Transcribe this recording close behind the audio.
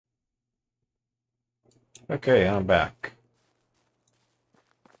Okay, I'm back.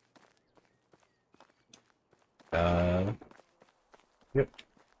 Uh, yep.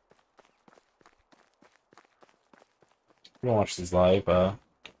 You can watch these live.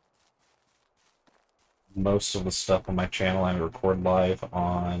 Most of the stuff on my channel I record live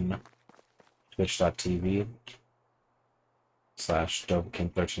on twitch.tv slash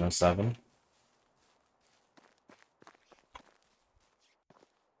DopeKing1307.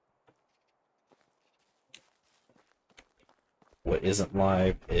 What isn't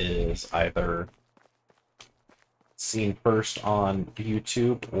live is either seen first on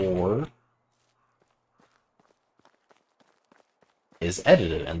YouTube or is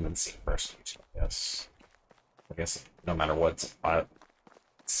edited and then seen first on YouTube. Yes. I guess no matter what's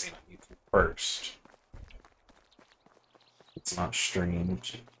seen on YouTube first. It's not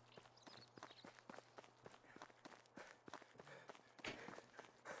streamed.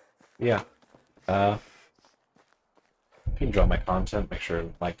 Yeah. If you enjoy my content, make sure to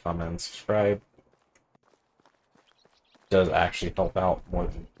like, comment, and subscribe. It does actually help out more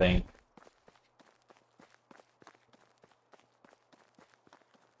than you think.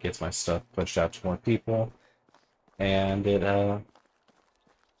 Gets my stuff pushed out to more people. And it can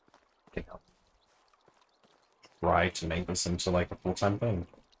help try to make this into like a full-time thing.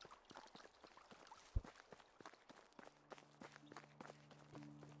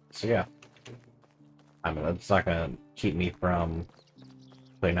 So yeah. I mean, it's not gonna keep me from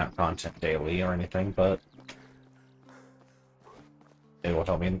putting out content daily or anything, but it will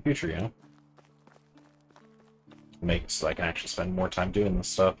help me in the future, you know? Make it so I can actually spend more time doing this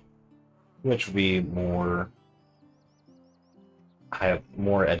stuff, which would be more. I have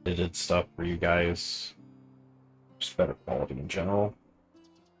more edited stuff for you guys, just better quality in general.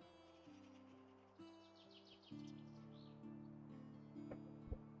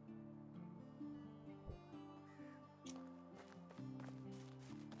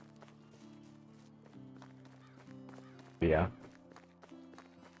 But yeah.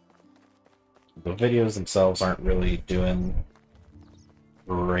 The videos themselves aren't really doing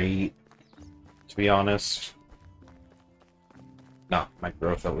great, to be honest. Not my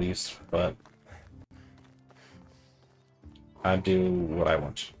growth, at least, but I do what I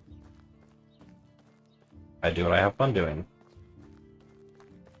want. I do what I have fun doing.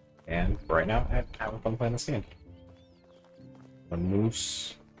 And right now, I'm having fun playing this game. A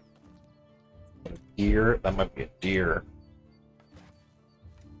moose. A deer. That might be a deer.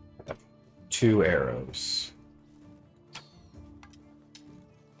 2 arrows.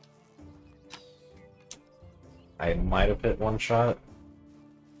 I might have hit 1 shot.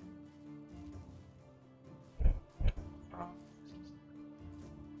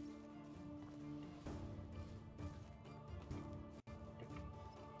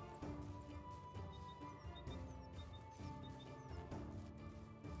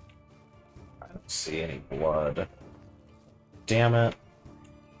 I don't see any blood. Damn it.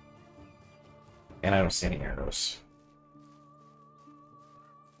 And I don't see any arrows.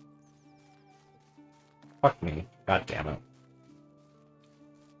 Fuck me. God damn it.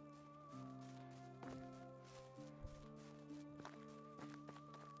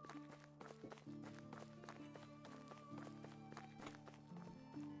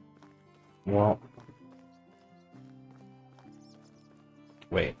 Well.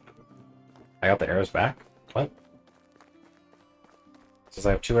 Wait. I got the arrows back? What? It says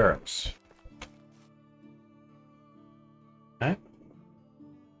I have 2 arrows. Okay.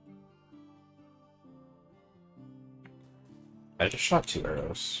 I just shot 2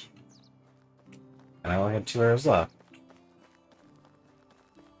 arrows. And I only had 2 arrows left.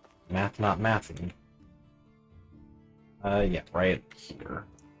 Math not mathing. Yeah, right here.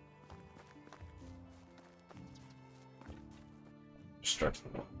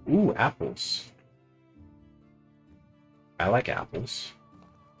 Ooh, apples. I like apples.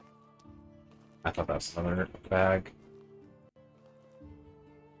 I thought that was another bag.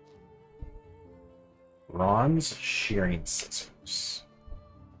 Bronze shearing scissors.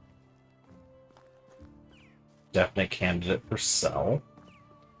 Definite candidate for sell.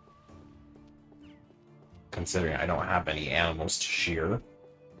 Considering I don't have any animals to shear.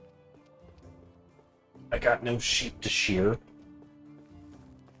 I got no sheep to shear.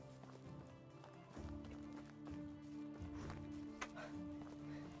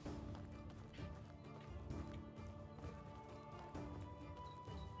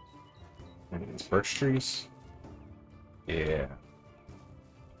 These birch trees? Yeah.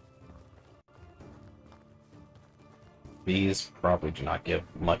 These probably do not give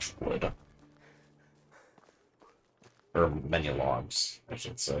much wood. Or many logs, I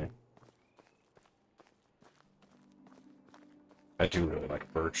should say. I do really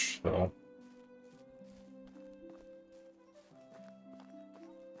like birch, though.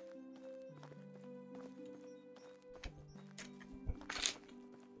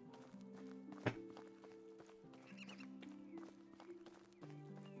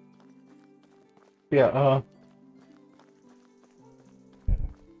 Yeah,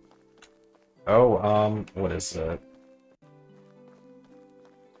 what is it?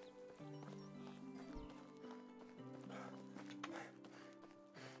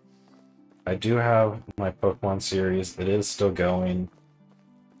 I do have my Pokemon series. It is still going.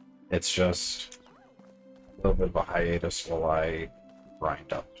 It's just a little bit of a hiatus while I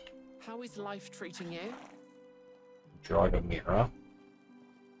grind up How is life treating you? Dragomira.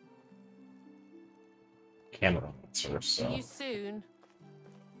 Can't really answer, See so you soon.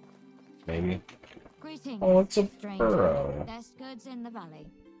 maybe. Greetings, Oh, it's a stranger. burrow. There's goods in the valley.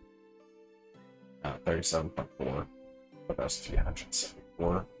 37.4. But that's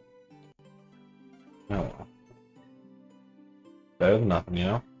 374. Oh well. Better than nothing, you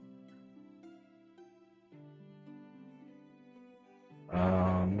know?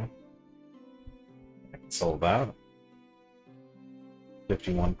 I can sell that.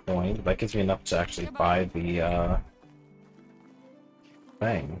 51 coins. That gives me enough to actually buy the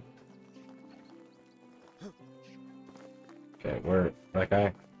thing. Okay, where that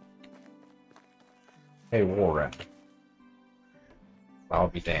guy? Hey, war rat. I'll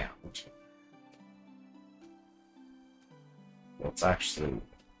be damned. Well, it's actually,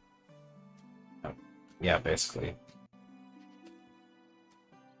 yeah, basically.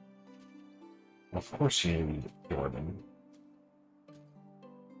 Of course you need Jordan.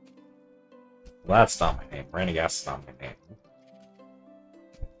 Well, that's not my name. Renegast is not my name.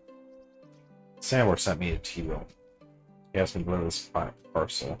 Sandor sent me a T-Will. He asked me to go to this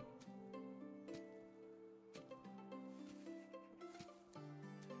parcel.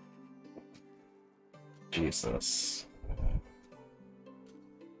 Jesus.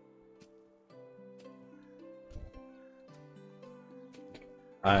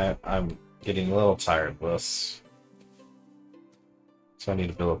 I'm getting a little tired of this. So I need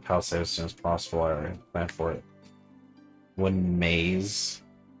to build a palisade as soon as possible. I already planned for it. One maze.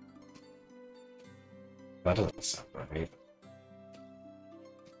 That doesn't sound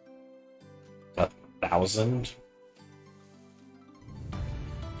right. 1,000?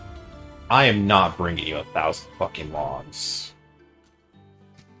 I am not bringing you 1,000 fucking logs.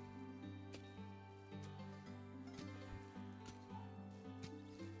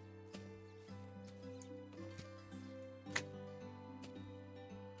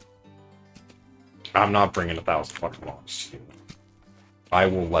 I'm not bringing 1,000 fucking logs to you. I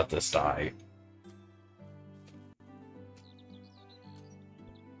will let this die.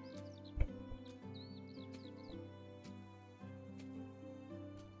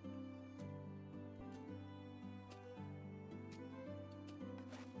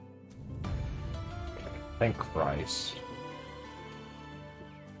 Thank Christ.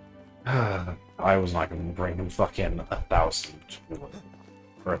 I was not going to bring him fucking 1,000 or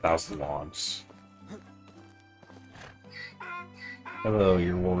 1,000 logs. Hello,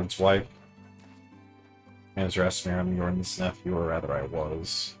 your lord's wife. As Rasmir, I'm Jordan's nephew, or rather I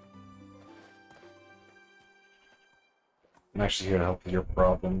was. I'm actually here to help with your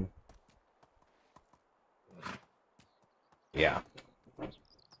problem. Yeah.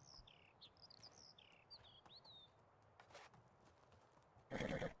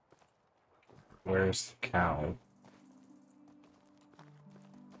 Where's the cow?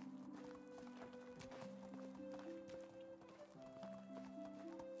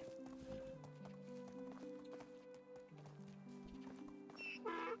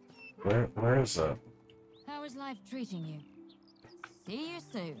 Where is it? How is life treating you? See you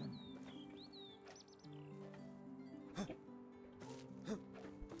soon.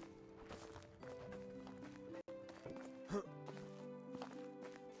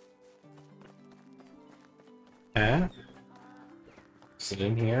 Eh? Is it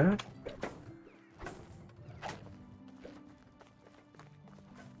in here?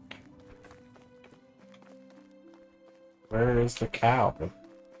 Where is the cow?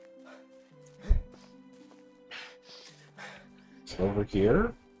 It's over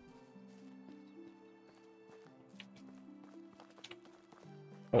here?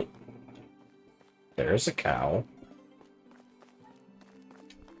 Oh. There's a cow.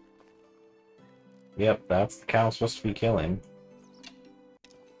 Yep, that's the cow I'm supposed to be killing.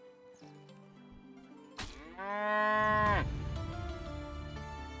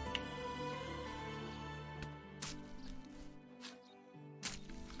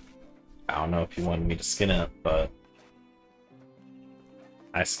 I don't know if you wanted me to skin it, but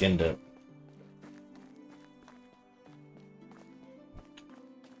I skinned it.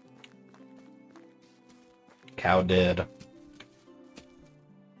 Cow did.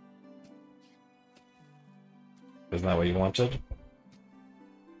 Isn't that what you wanted?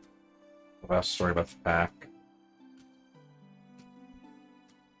 What about a story about the pack?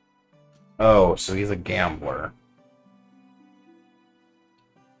 Oh, so he's a gambler.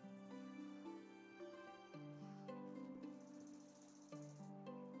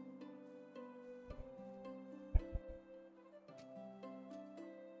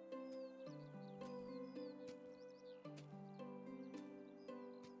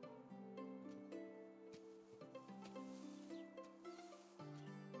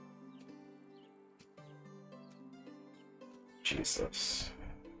 Jesus.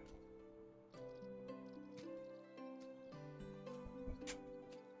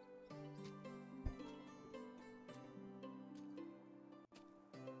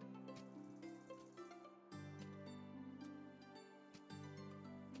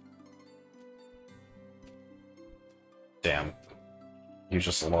 Damn. You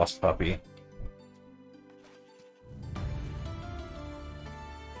just a lost puppy.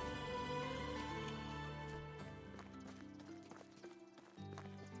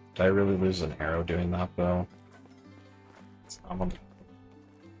 Did I really lose an arrow doing that, though?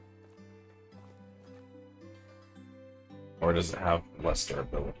 Or does it have less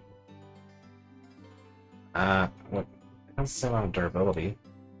durability? What? It has the same amount of durability.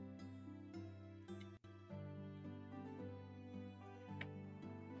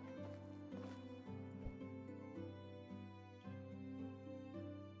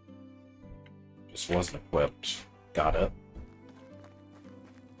 Just wasn't equipped. Got it.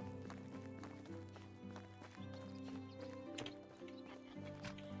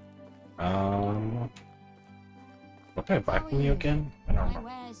 What did I buy from you again? I don't My remember.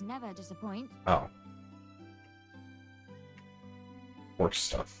 wares never disappoint. Oh. Horse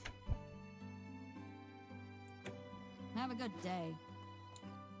stuff. Have a good day.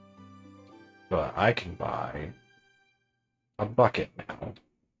 But I can buy a bucket now.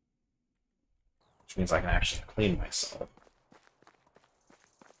 Which means I can actually clean myself.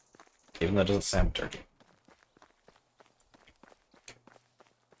 Even though it doesn't sound dirty.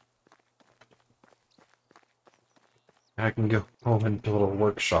 I can go home and build a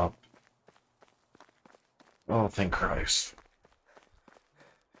workshop. Oh, thank Christ.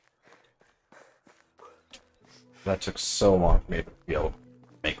 That took so long for me to be able to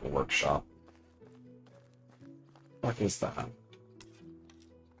make a workshop. What is that? I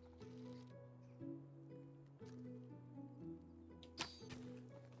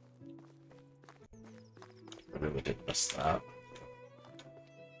really did miss that.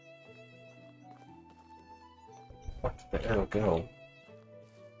 Where did the arrow go?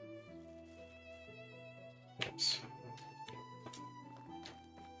 Yes.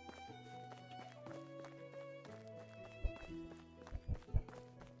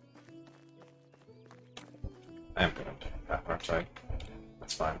 I am gonna do that, aren't I?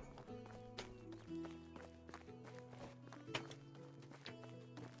 That's fine.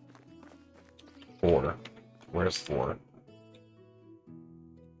 Four. Where's four?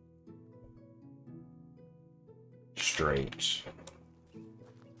 Straight.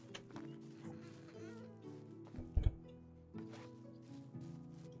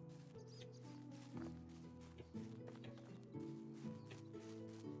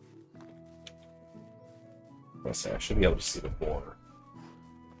 Let's say I should be able to see the four.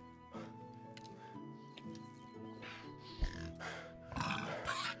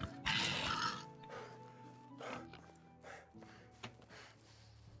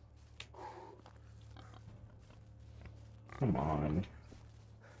 Come on.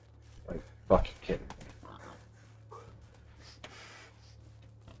 Like, fucking kidding me.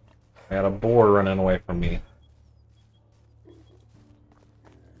 I got a boar running away from me.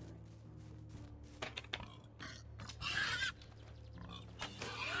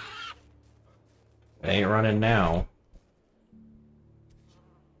 It ain't running now.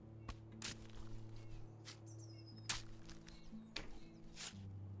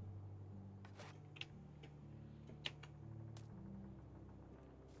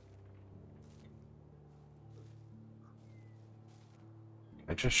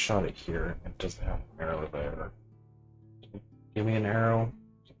 I just shot it here. It doesn't have an arrow there. Give me an arrow.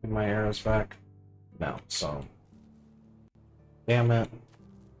 Give me my arrows back. No, so. Damn it.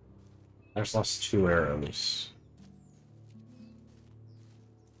 I just lost 2 arrows.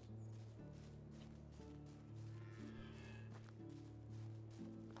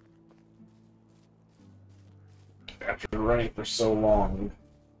 After running for so long.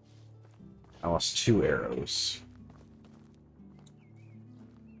 lost 2 arrows.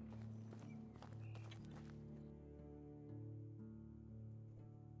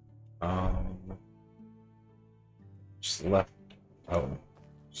 Just left. Oh.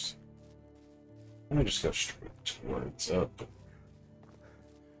 Let me just go straight towards it.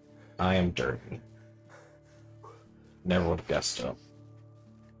 I am dirty. Never would have guessed it.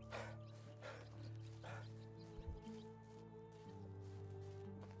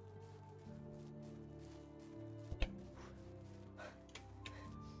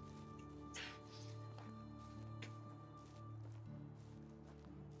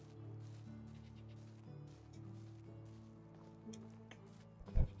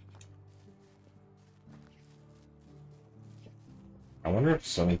 I wonder if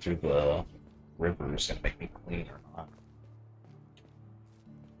swimming through the river is gonna make me clean or not.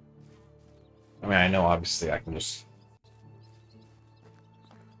 I mean, I know obviously I can just...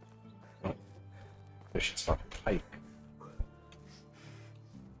 Oh, fish is fucking pike.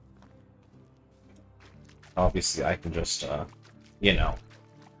 Obviously I can just, you know,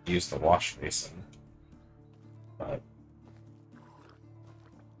 use the wash basin. But...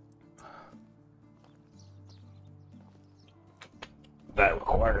 that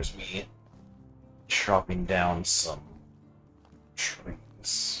requires me chopping down some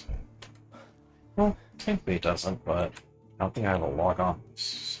trees. Well, technically it doesn't, but I don't think I have a log on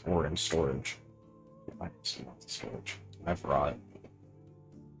this or in storage. I still want the storage. I've rot.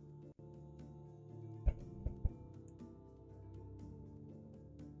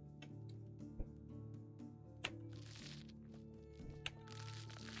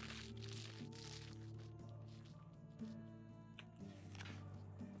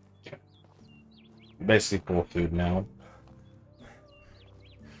 Basically full food now.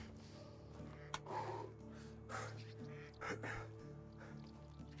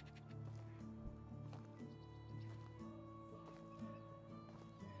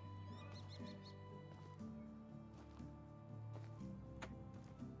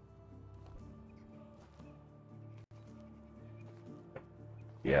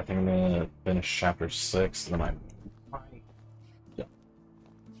 Yeah, I think I'm gonna finish chapter 6, and then I might done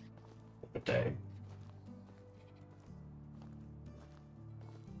for the day.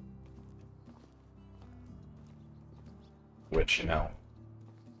 Which, you know,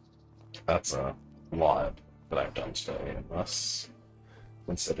 that's a lot that I've done today, unless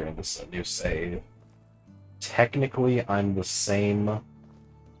considering this a new save. Technically, I'm the same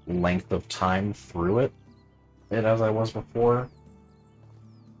length of time through it as I was before,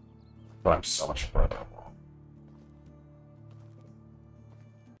 but I'm so much further along.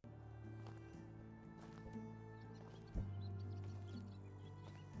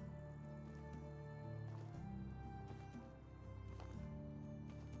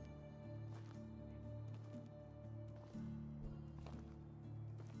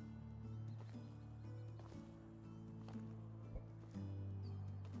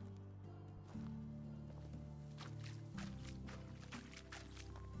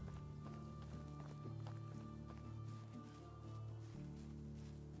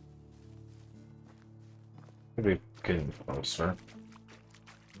 Maybe getting closer.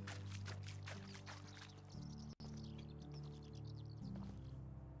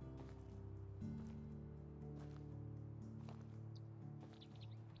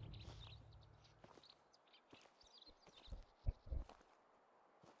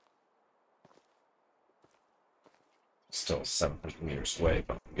 Still 700 meters away,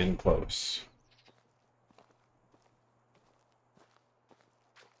 but I'm getting close.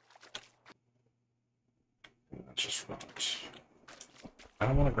 That's just rot. I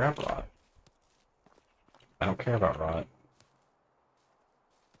don't want to grab rot. I don't care about rot.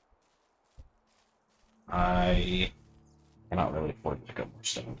 I cannot really afford to pick up more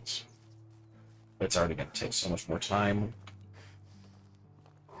stones. It's already going to take so much more time.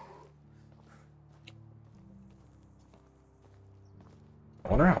 I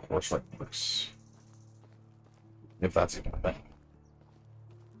wonder how horse riding works. If that's even a thing.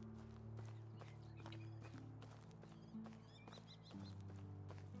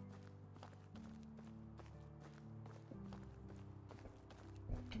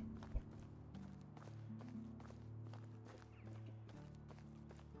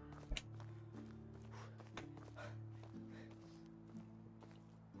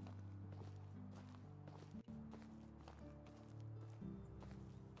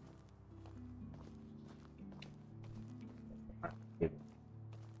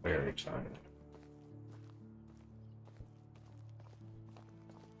 Very tired.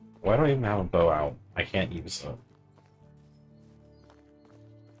 Why do I even have a bow out? I can't use it.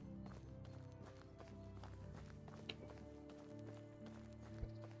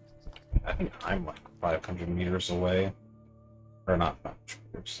 think I'm like 500 meters away. Or not 500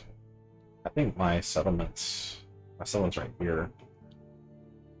 meters. I think my settlement's right here.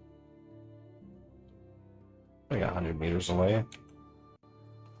 I think 100 meters away.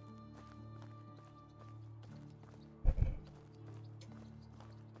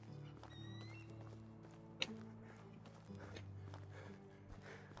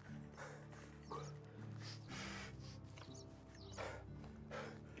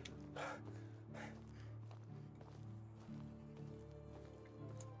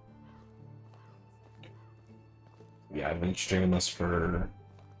 Yeah, I've been streaming this for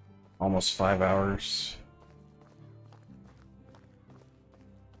almost 5 hours.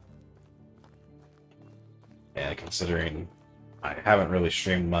 Yeah, considering I haven't really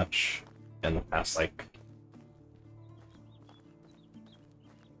streamed much in the past, like,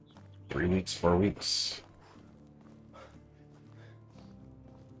 3 weeks, 4 weeks.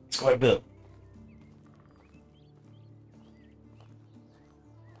 It's quite a bit.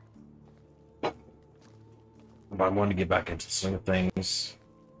 But I'm going to get back into swing of things.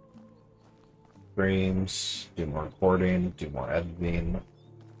 Streams, do more recording, do more editing,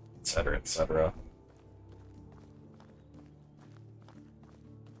 etc., etc.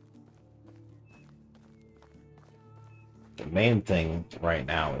 The main thing right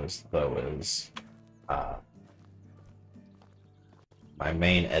now is my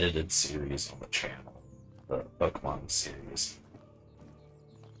main edited series on the channel, the Pokemon series.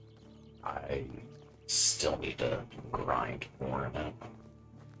 I still need to grind more in it.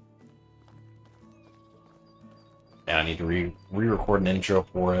 And I need to re-record an intro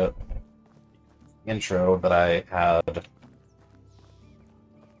for it. Intro that I had.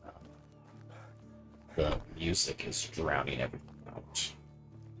 The music is drowning everything out.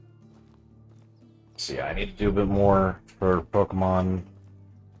 So yeah, I need to do a bit more for Pokemon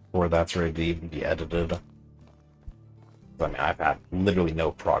before that's ready to even be edited. I mean, I've had literally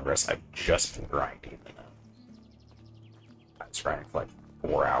no progress. I've just been grinding in it. I was grinding for like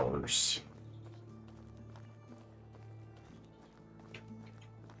 4 hours.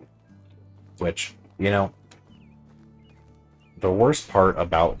 Which, you know, the worst part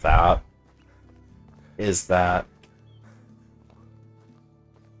about that is that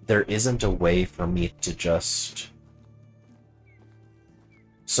there isn't a way for me to just...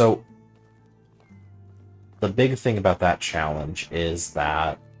 So, the big thing about that challenge is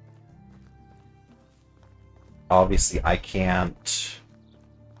that obviously I can't...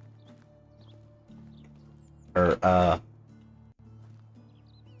 So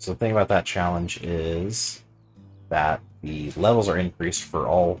the thing about that challenge is that the levels are increased for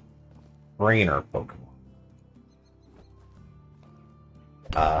all trainer Pokemon.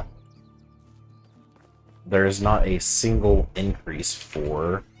 There is not a single increase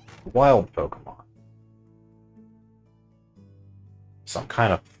for wild Pokemon. So I'm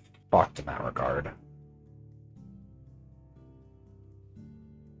kind of fucked in that regard.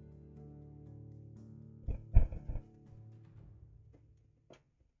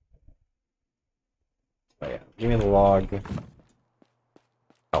 But yeah, give me the log.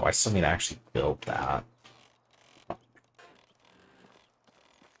 Oh, I still need to actually build that.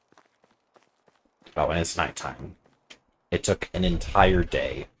 Oh, and it's nighttime. It took an entire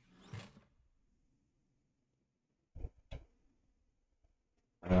day.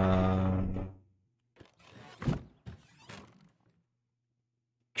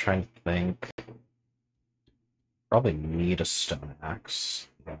 Trying to think. Probably need a stone axe.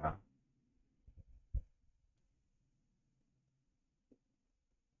 Yeah.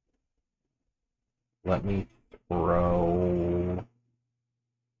 Let me throw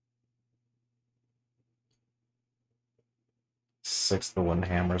 6 of the wooden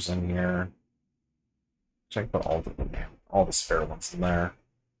hammers in here. Check put all the spare ones in there.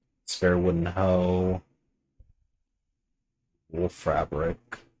 Spare wooden hoe. Wool fabric.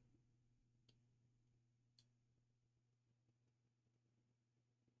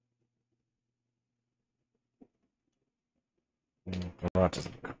 Well, that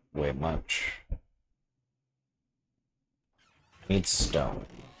doesn't weigh much. Need stone.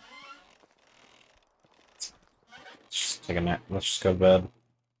 Let's just take a nap. Let's just go to bed.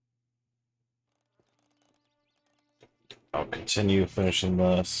 I'll continue finishing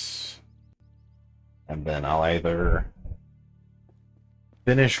this. And then I'll either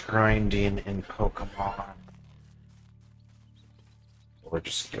finish grinding in Pokemon or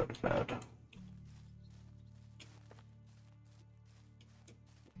just go to bed.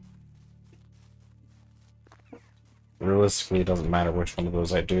 Realistically, it doesn't matter which one of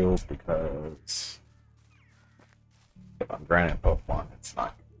those I do, because if I'm grinding Pokemon, it's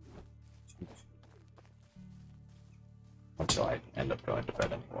not end up going to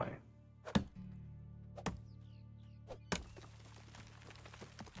bed anyway.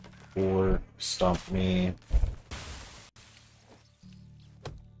 Or stomp me.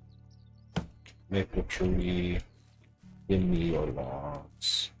 Maple tree. Give me your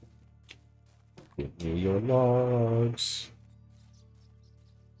logs. Give me your logs.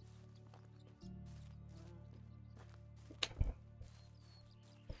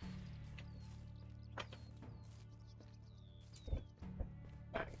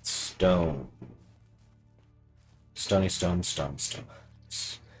 Stone. Stony stone, stone,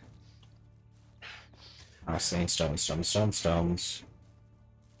 stones. I was saying stones.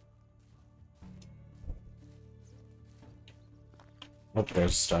 Oh,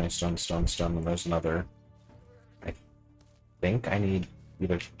 there's stony stone, and there's another. I think I need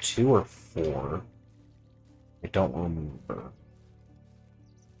either 2 or 4. I don't remember.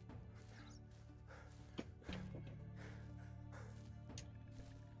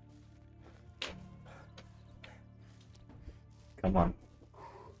 Come on.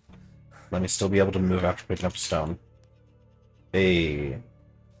 Let me still be able to move after picking up stone. Hey.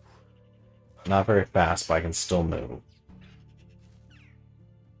 Not very fast, but I can still move.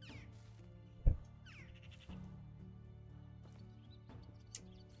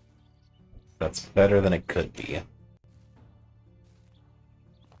 That's better than it could be.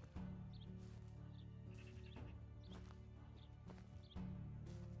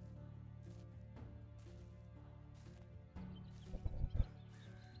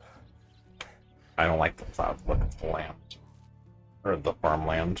 I don't like the cloud look of the land. Or the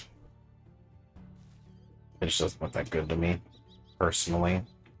farmland. It just doesn't look that good to me, personally.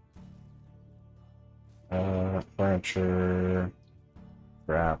 Furniture.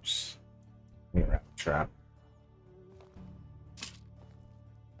 Traps. Trap.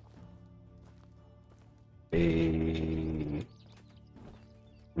 Hey.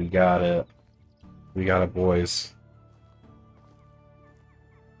 We got it. We got it, boys.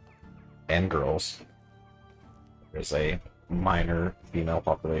 And girls. There's a minor female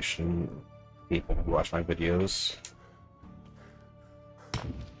population, people who watch my videos.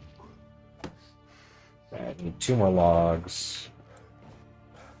 I need 2 more logs.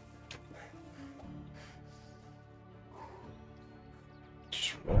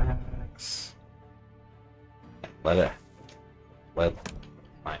 Just relax. Let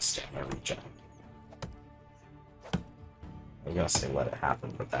my stamina regen. I was gonna say let it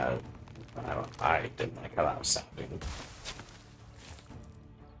happen, but that I didn't like how that was sounding.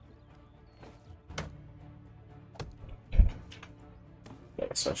 Okay,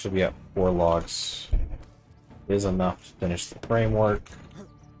 so I should be at 4 logs. Is enough to finish the framework.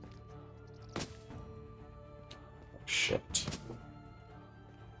 Shit.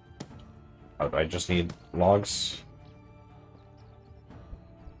 Oh, do I just need logs?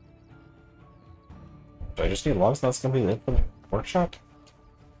 Do I just need logs? That's gonna be it for the workshop?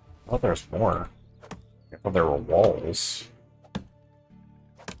 I thought there's more. I thought there were walls.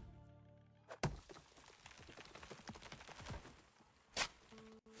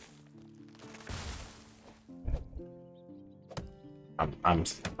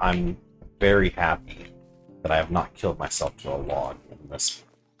 I'm very happy that I have not killed myself to a log in this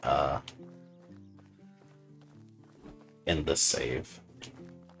save.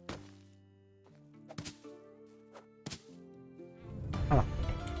 Huh.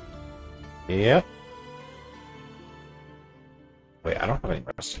 Yep. Wait, I don't have any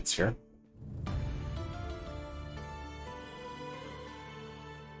residents here.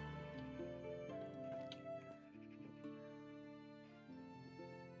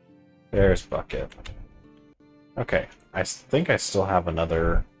 There's Bucket. Okay, I think I still have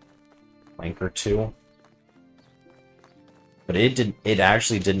another link or 2. But it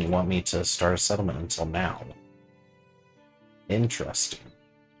actually didn't want me to start a settlement until now. Interesting.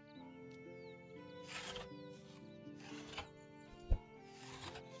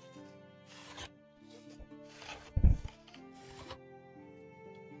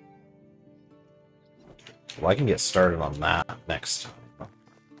 Well, I can get started on that next time.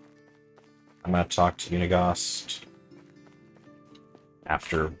 I'm going to talk to Unigost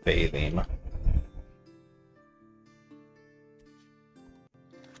after bathing.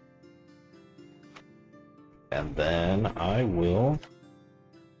 And then I will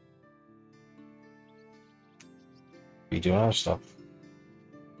be doing other stuff.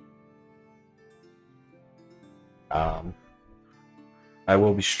 I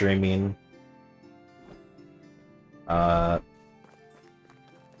will be streaming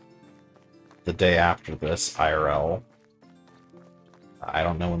the day after this, IRL. I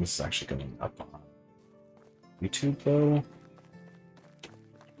don't know when this is actually going up on YouTube, though.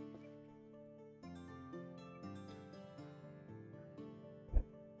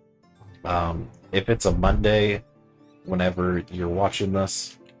 If it's a Monday, whenever you're watching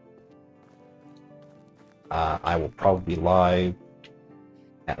this, I will probably be live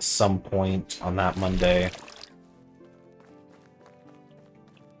at some point on that Monday.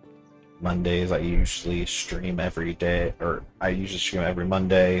 Mondays I usually stream every day, or I usually stream every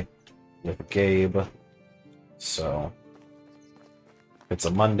Monday with Gabe. So if it's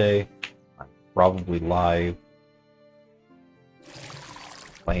a Monday, I'm probably live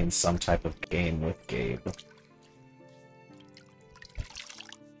playing some type of game with Gabe.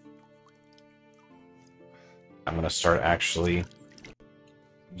 I'm gonna start actually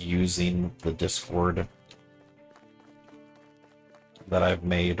using the Discord that I've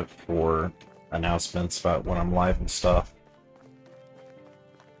made for announcements about when I'm live and stuff.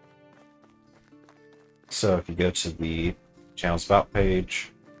 So if you go to the channel's about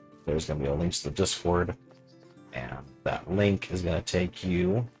page, there's going to be a link to the Discord, and that link is going to take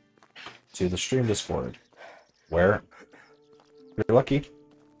you to the stream Discord, where, if you're lucky,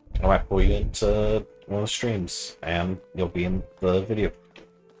 I might pull you into one of the streams, and you'll be in the video.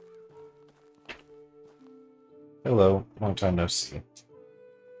 Hello, long time no see.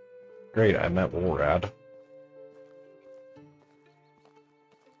 Great, I met Warad.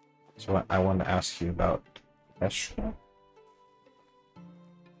 So I wanted to ask you about Estra.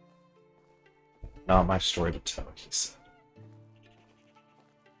 Not my story to tell, he said.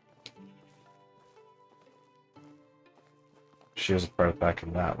 She was a part of back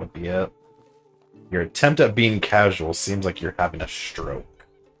in that would be it. Your attempt at being casual seems like you're having a stroke.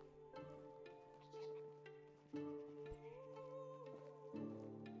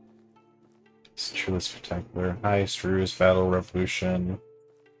 It's truly spectacular. Heist, ruse, battle, revolution,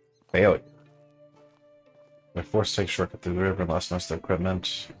 failure. They're forced to take a shortcut through the river and lost most of their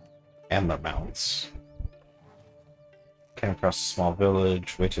equipment and their mounts. Came across a small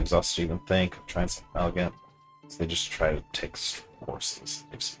village, way too exhausted to even think, trying something elegant. So they just try to take horses.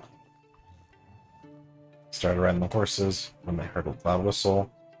 Started riding the horses when they heard a loud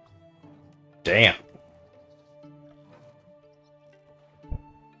whistle. Damn!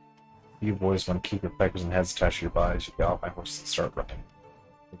 You boys want to keep your peckers and heads attached to your bodies, you get off my horse and start running.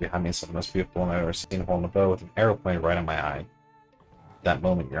 Behind me is something most beautiful I've ever seen, holding a bow with an arrow pointed right at my eye. At that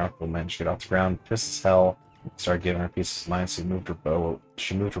moment, your uncle managed to get off the ground, pissed as hell, and started giving her pieces of mind, so she moved her bow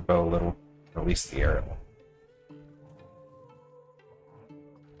a little, and released the arrow.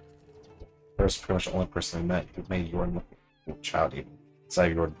 Her was pretty much the only person we met who made Jordan look like a child even.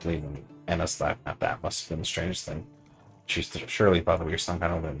 Inside Jordan leaving, and us laughing at that must have been the strangest thing. She surely thought that we were some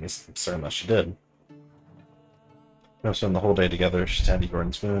kind of enemies, certain that she did. We spent the whole day together. She tended to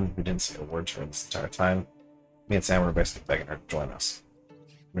Jordan's wound. We didn't say a word to her this entire time. Me and Sam were basically begging her to join us.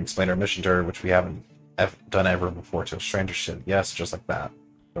 We explained our mission to her, which we haven't done ever before to a stranger. She said yes, just like that.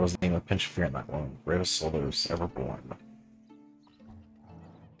 There wasn't even a pinch of fear in that woman. Bravest soul that was ever born.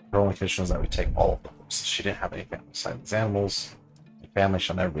 Her only condition was that we take all of the horses. She didn't have any family beside these animals. My family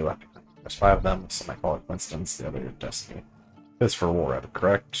shall never be left behind. There's 5 of them. Some might call it coincidence, the other destiny. It's for war,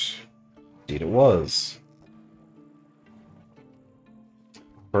 correct? Indeed it was.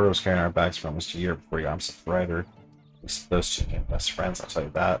 Burrow was carrying our bags for almost a year before he got himself a rider. Those two became best friends, I'll tell you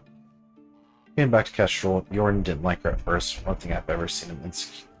that. Getting back to Kestrel, Jordan didn't like her at first. One thing I've ever seen him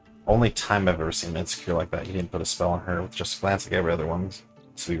insecure. Only time I've ever seen him insecure like that. He didn't put a spell on her with just a glance like every other one,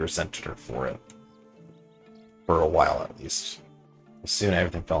 so he resented her for it. For a while, at least. Soon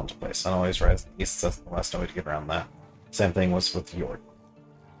everything fell into place. Sun always rises in the east, that's the last way to get around that. Same thing was with Jordan.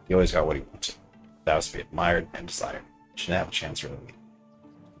 He always got what he wanted. That was to be admired and desired. She didn't have a chance, really.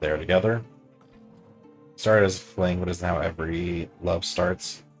 They're together. Started as a fling, but is now every love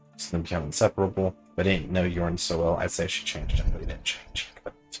starts. So they become inseparable. But I didn't know Jordan so well, I'd say she changed him, but he didn't change.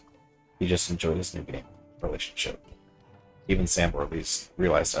 He just enjoyed his new game relationship. Even Sam or at least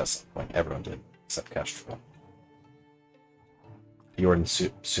realized at some point everyone did, except Kestrel. Jordan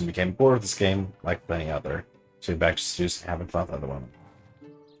soon became bored with this game, like any other, so he back to seducing and having fun with other women.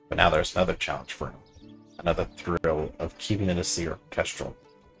 But now there's another challenge for him. Another thrill of keeping it a secret from Kestrel.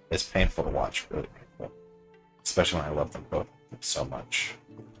 It's painful to watch, really painful. Especially when I love them both so much.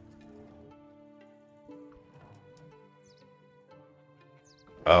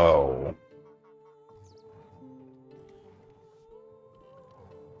 Oh.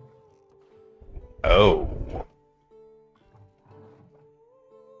 Oh.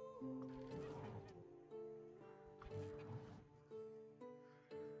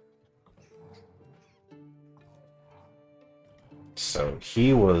 So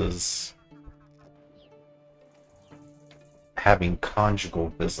he was having conjugal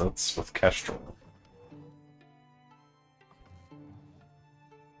visits with Kestrel.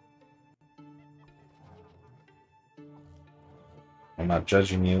 I'm not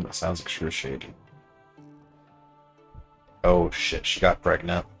judging you, that sounds excruciating. Oh shit, she got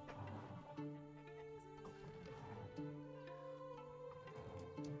pregnant.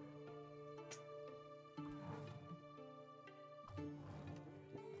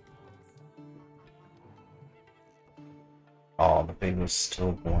 Oh, the baby was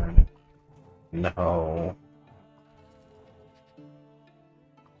stillborn. No.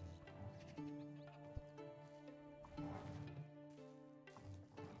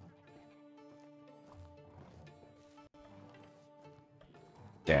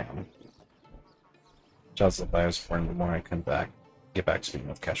 Damn. Just if I was born, the more I couldn't get back to being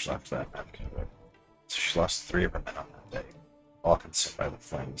with Kesha after that. So she lost 3 of her men on that day, all consumed by the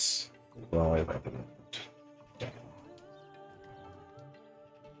flames. Blown away by the wind. Damn.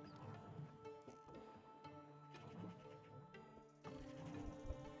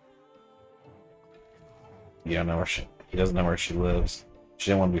 You don't know where he doesn't know where she lives. She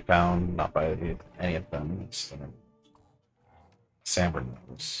didn't want to be found, not by any of them. So Samber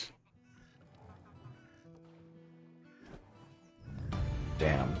knows.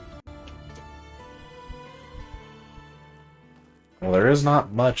 Damn. Well, there is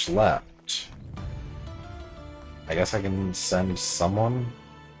not much left. I guess I can send someone.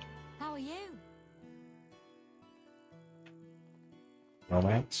 How are you?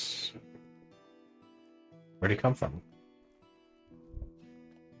 Romance? Where'd he come from?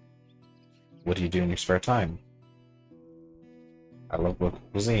 What do you do in your spare time? I love local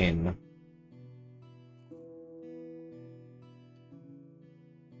cuisine.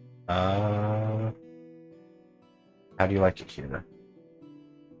 How do you like it here?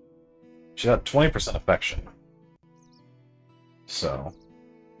 She's got 20% affection. So,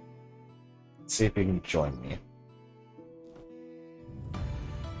 let's see if you can join me.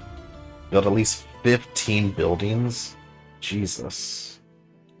 Build at least 15 buildings? Jesus.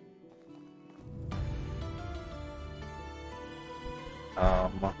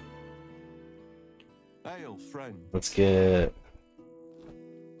 Hail, friend. Let's get...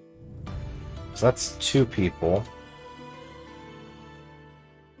 So that's 2 people.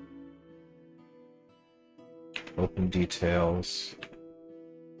 Open details.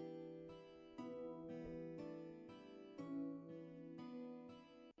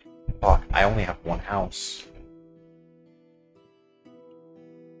 Fuck, I only have 1 house.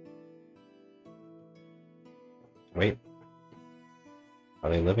 Wait. Are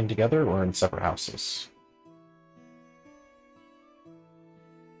they living together or in separate houses?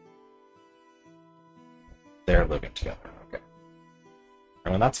 They're living together, okay. I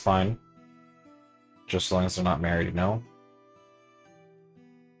mean, that's fine. Just as long as they're not married, you know?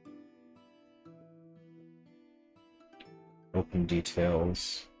 Open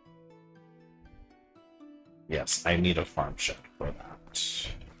details. Yes, I need a farm shed for that.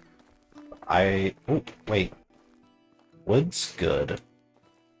 Oh, wait. Wood's good.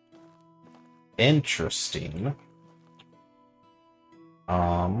 Interesting.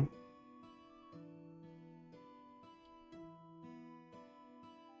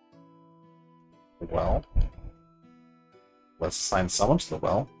 Well, let's assign someone to the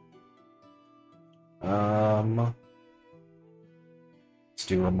well. Let's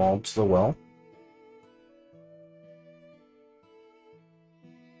do Romuald to the well.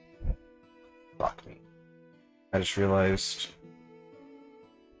 Fuck me. I just realized.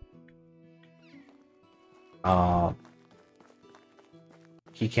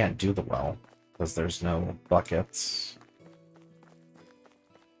 He can't do the well because there's no buckets.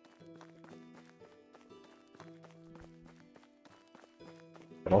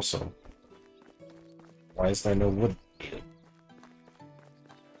 But also, why is there no wood needed?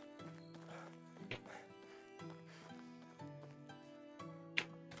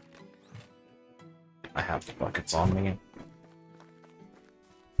 I have the buckets on me.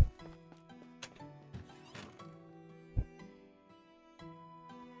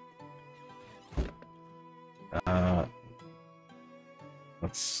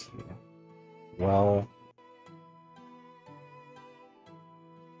 Let's see. Well,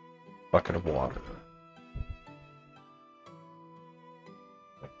 bucket of water.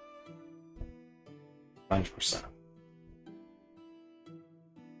 %.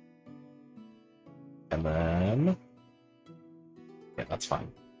 And then, yeah, that's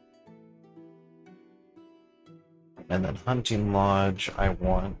fine. And then hunting lodge, I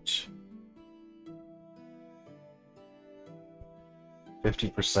want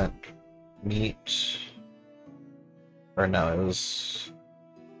 50% meat. Or no, it was,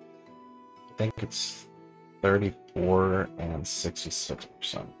 I think it's 34 and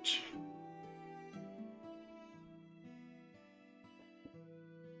 66%.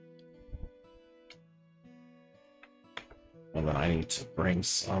 And then I need to bring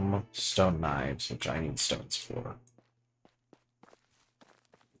some stone knives, which I need stones for.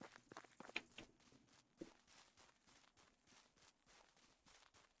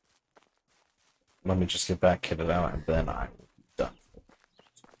 Let me just get back kitted out, and then I will be done.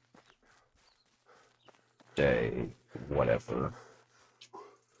 Day, whatever.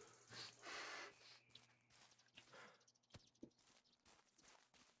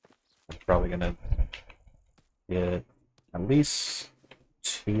 I'm probably gonna get at least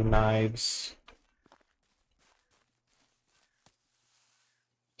 2 knives.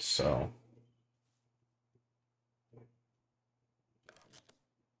 So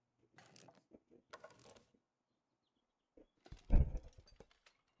it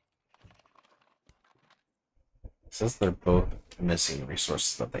says they're both missing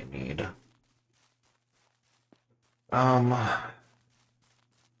resources that they need.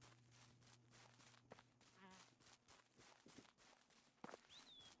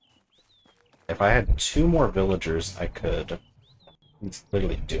 If I had 2 more villagers, I could. He's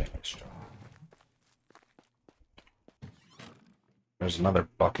literally doing his job. There's another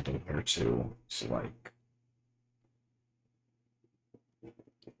bucket in here too, so like,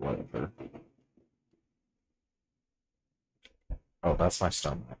 whatever. Oh, that's my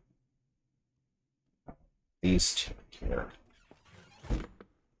stone. These 2 here.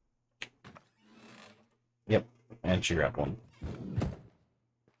 Yep, and she grabbed one.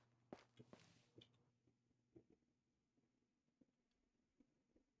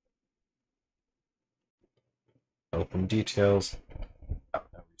 Open details. Oh,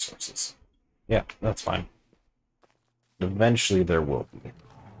 no resources. Yeah, that's fine. Eventually there will be.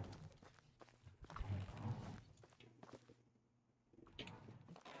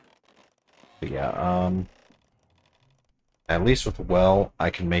 But yeah, at least with well, I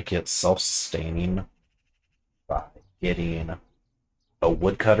can make it self-sustaining by getting a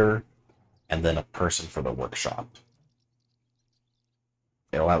woodcutter and then a person for the workshop.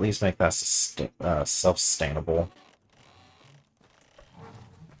 It'll at least make that self-sustainable.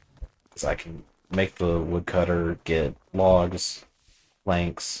 Because I can make the woodcutter, get logs,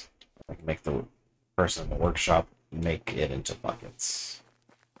 planks. I can make the person in the workshop make it into buckets.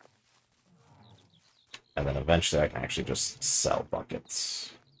 And then eventually I can actually just sell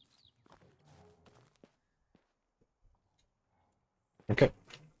buckets. Okay.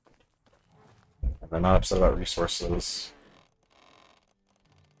 And they're not upset about resources.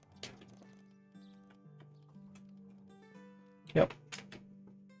 Yep.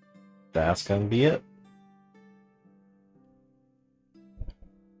 That's gonna be it.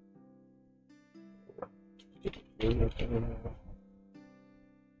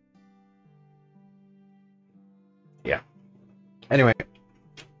 Yeah. Anyway.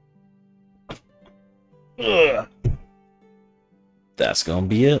 Ugh. That's gonna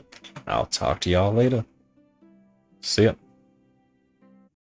be it. I'll talk to y'all later. See ya.